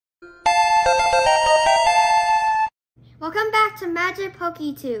packs of Magic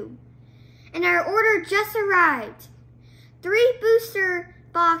Poketube. And our order just arrived. 3 booster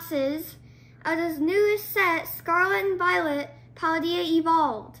boxes of this newest set, Scarlet and Violet, Paldea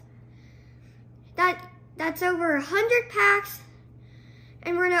Evolved. That's over 100 packs,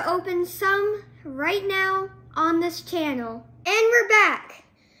 and we're gonna open some right now on this channel. And we're back.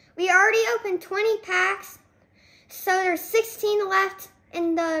 We already opened 20 packs, so there's 16 left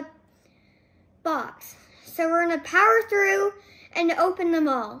in the box. So we're gonna power through and open them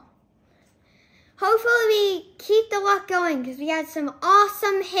all. Hopefully we keep the luck going because we had some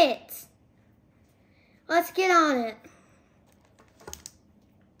awesome hits. Let's get on it.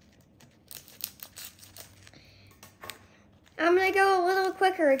 I'm gonna go a little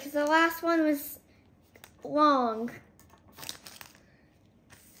quicker because the last one was long.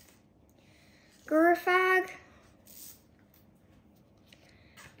 Gurfag,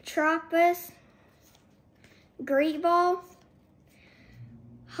 Tropus, Great Ball,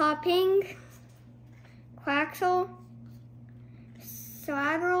 Hopping, Quaxel,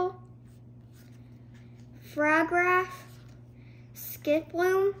 Swaggle, Fragraph,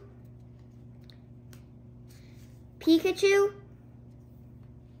 Skiploom, Pikachu,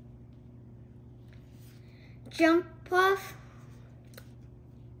 Jumpluff.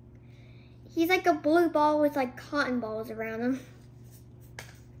 He's like a blue ball with like cotton balls around him.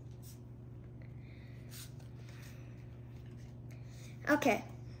 Okay.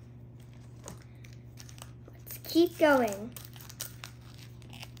 Let's keep going.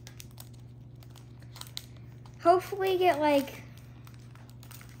 Hopefully get like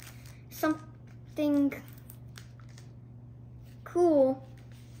something cool,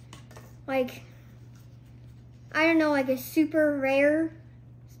 like, I don't know, like a super rare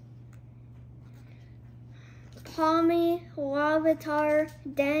Palmy, Larvitar,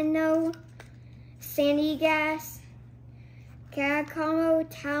 Deno, Sandygast, Gagcomo,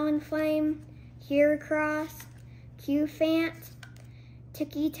 Talonflame, Heracross, Qfant,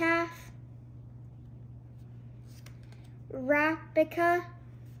 Tikitaff, Rapica.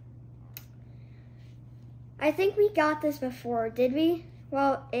 I think we got this before, did we?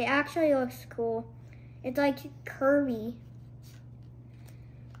 Well, it actually looks cool. It's like Kirby.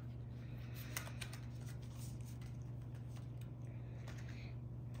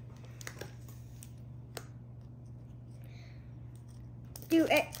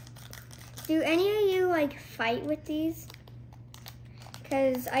 Do any of you like fight with these?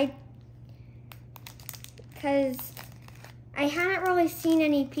 Cause I haven't really seen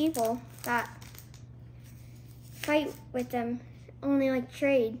any people that fight with them, only like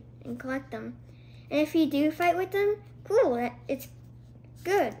trade and collect them. And if you do fight with them, cool, it's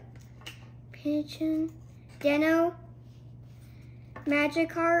good. Pigeon, Deno,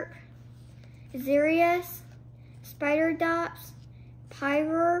 Magikarp, Xerius, Spider-Dops,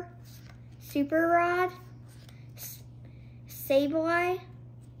 Pyroar, Super Rod, Sableye,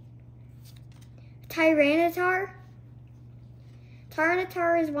 Tyranitar.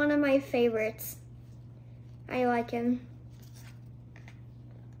 Tyranitar is one of my favorites. I like him.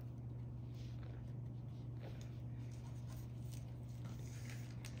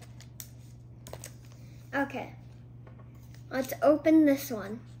 Okay, let's open this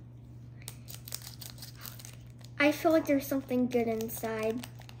one. I feel like there's something good inside.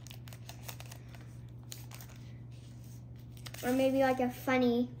 Or maybe like a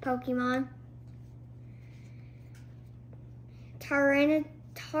funny Pokemon.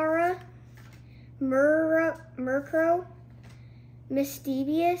 Tyranitar, Murkrow,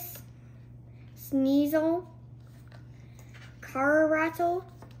 Mischievous, Sneasel, Carrattle,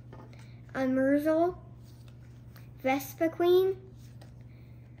 Amerzel, Vespiquen,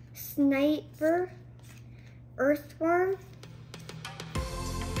 Sniper, Earthworm,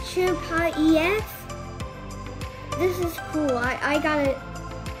 Chupa EX. This is cool. I gotta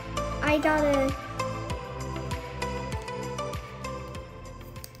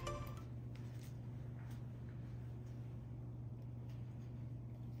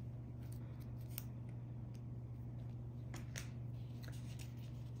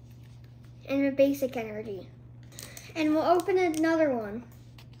and a basic energy. And we'll open another one.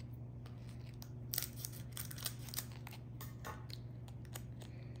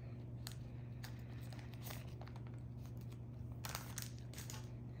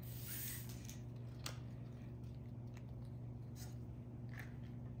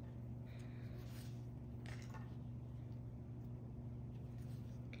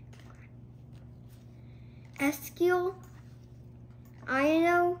 Esquiel,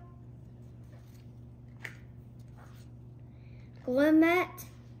 Ino, Glimmet,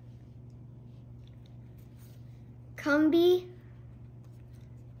 Cumby,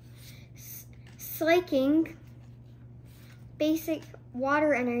 Slaking, basic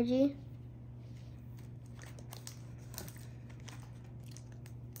water energy.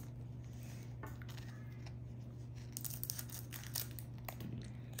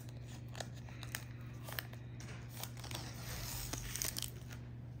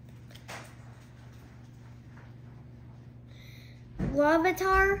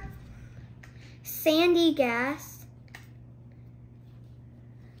 Lavatar, sandy gas,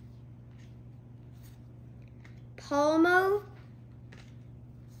 Palmo,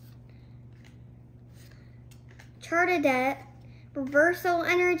 Chartadet, reversal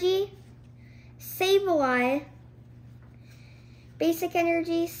energy, Sableye, basic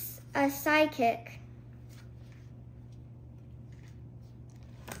energy, a psychic.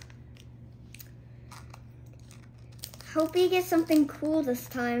 Hope we get something cool this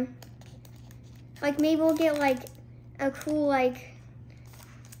time. Like maybe we'll get like a cool like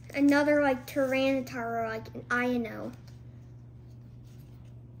another like Tyranitar or like an Ino.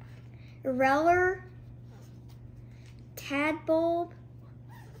 Reller, Tadbulb,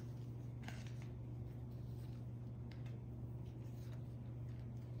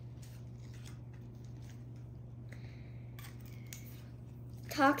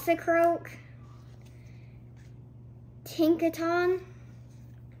 Toxicroak, Tinkaton,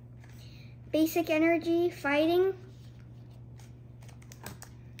 basic energy, fighting.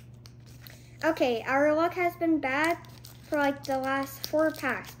 Okay, our luck has been bad for like the last 4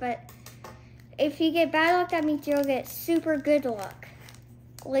 packs, but if you get bad luck, that means you'll get super good luck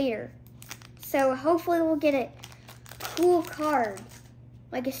later. So hopefully we'll get a cool card,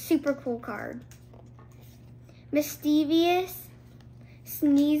 like a super cool card. Mischievous,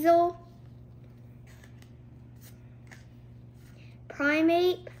 Sneasel,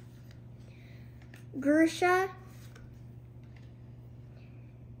 Primeape, Grusha,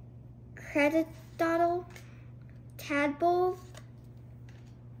 Credidoddle, Tadbulb,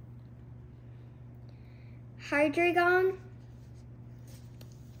 Hydreigon,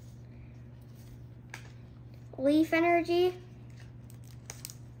 Leaf Energy,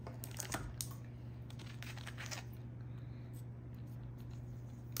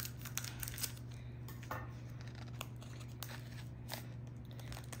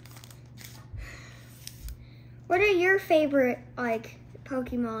 what are your favorite, like,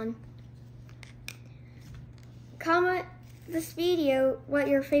 Pokemon? Comment this video what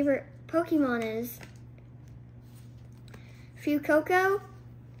your favorite Pokemon is. Fuecoco,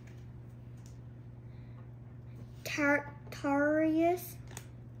 Tarius,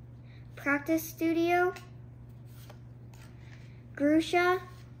 Practice Studio, Grusha,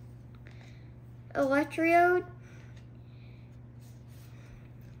 Electrode,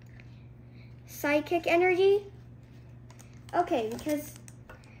 Psychic Energy. Okay, because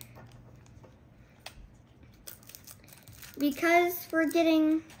we're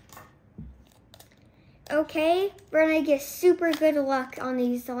getting okay, we're gonna get super good luck on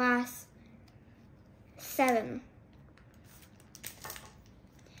these last 7.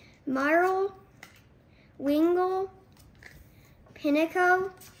 Myral, Wingull,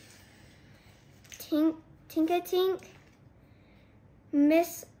 Pinnacle, Tinkatink,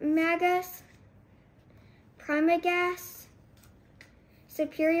 Miss Magus, Primagas,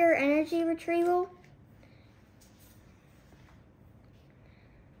 Superior Energy Retrieval,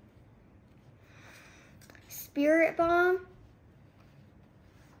 Spirit Bomb,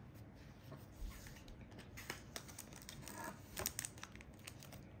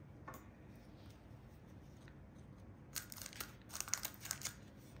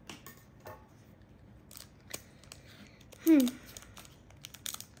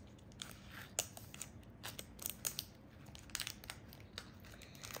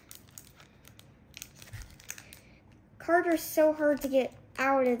 Cards are so hard to get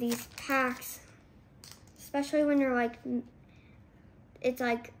out of these packs, especially when they're like, it's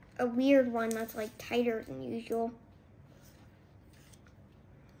like a weird one that's like tighter than usual.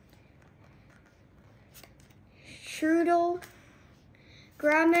 Strudel,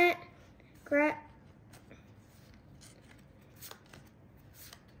 Grommet,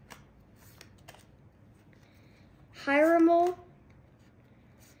 Hyrule,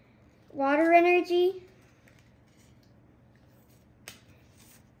 Water Energy,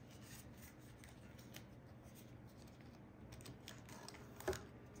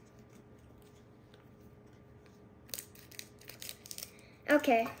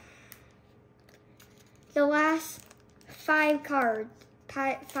 okay, the last 5 cards,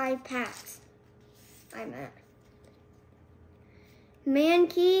 5 packs, I'm at.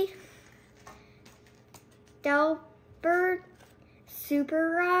 Mankey, Delbird,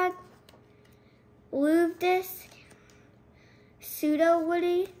 Super Rod, Lube disc, pseudo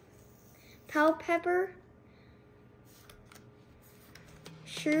woody, bell pepper,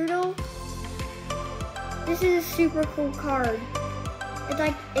 strudel. This is a super cool card.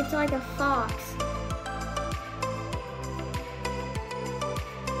 It's like a fox.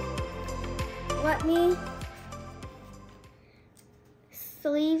 Let me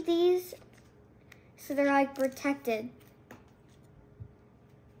sleeve these so they're like protected.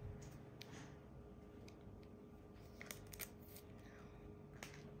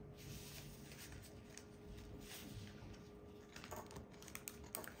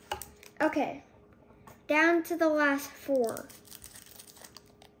 Okay, down to the last 4.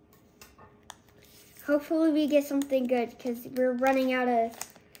 Hopefully we get something good because we're running out of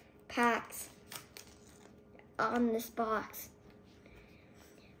packs on this box.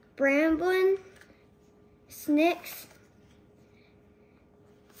 Bramblin, Snicks,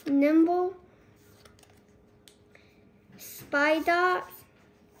 Nimble, Spydock,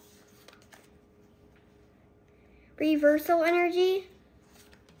 Reversal Energy,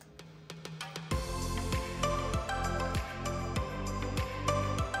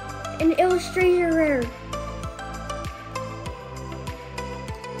 an Illustrator Rare.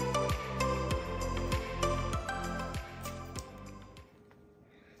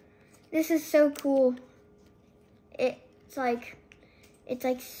 This is so cool. It's like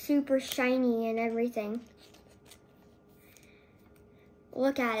super shiny and everything.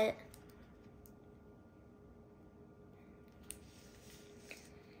 Look at it.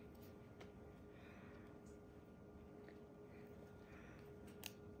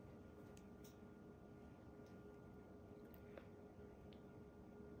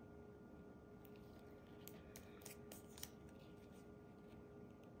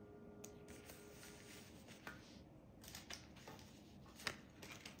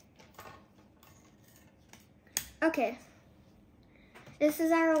 Okay, this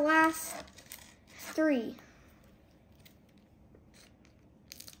is our last 3.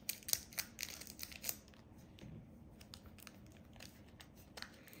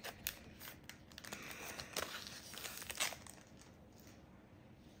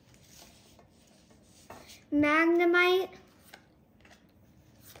 Magnemite,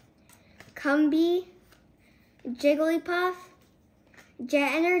 Cumby, Jigglypuff,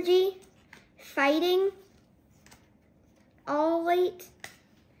 Jet Energy, Fighting, All Late,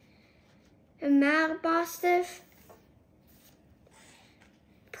 Mastiff,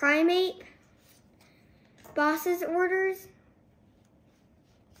 Primate, Boss's Orders,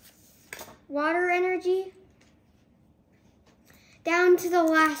 Water Energy. Down to the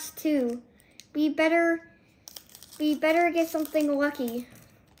last 2. We better get something lucky.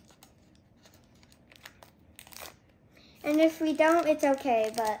 And if we don't, it's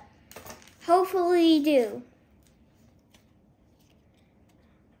okay, but hopefully we do.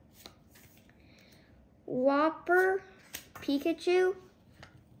 Whopper, Pikachu,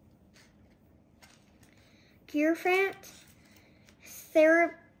 Gearfant,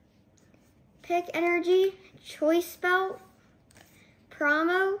 Therapic Energy, Choice Belt,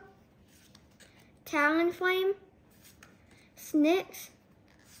 Promo, Talonflame, Snicks,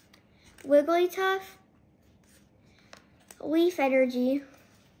 Wigglytuff, Leaf Energy,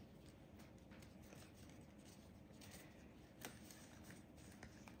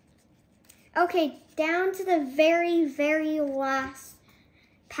 okay, down to the very, very last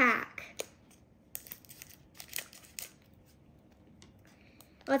pack.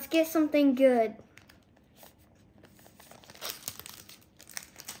 Let's get something good.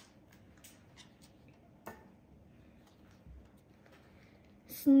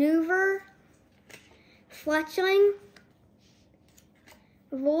 Snoover, Fletchling,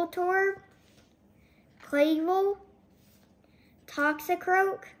 Voltorb, Clavel,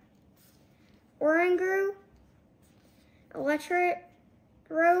 Toxicroak, Oranguru, Electric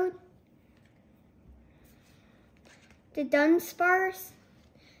Road, the Dunsparce,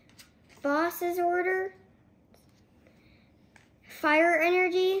 Boss's Order, Fire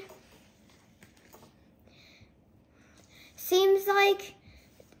Energy. Seems like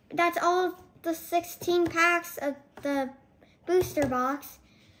that's all the 16 packs of the booster box.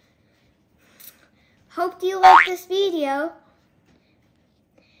 Hope you like this video.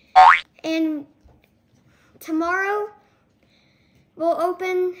 And tomorrow we'll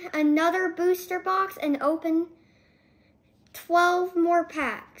open another booster box and open 12 more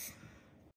packs.